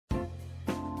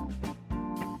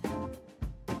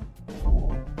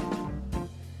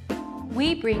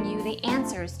we bring you the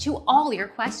answers to all your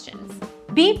questions.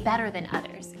 Be better than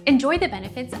others. Enjoy the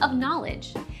benefits of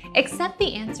knowledge. Accept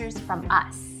the answers from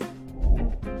us.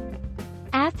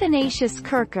 Athanasius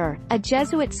Kircher, a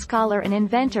Jesuit scholar and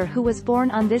inventor who was born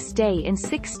on this day in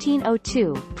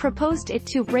 1602, proposed it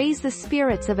to raise the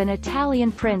spirits of an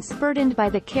Italian prince burdened by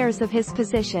the cares of his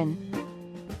position.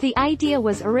 The idea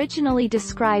was originally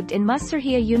described in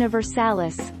Musargia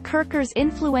Universalis, Kircher's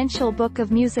influential book of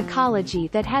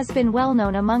musicology that has been well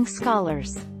known among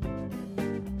scholars.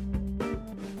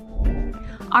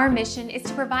 Our mission is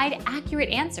to provide accurate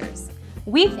answers.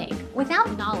 We think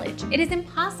without knowledge, it is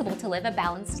impossible to live a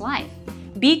balanced life.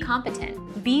 Be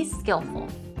competent, be skillful.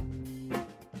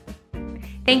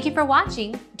 Thank you for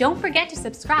watching. Don't forget to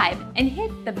subscribe and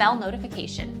hit the bell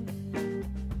notification.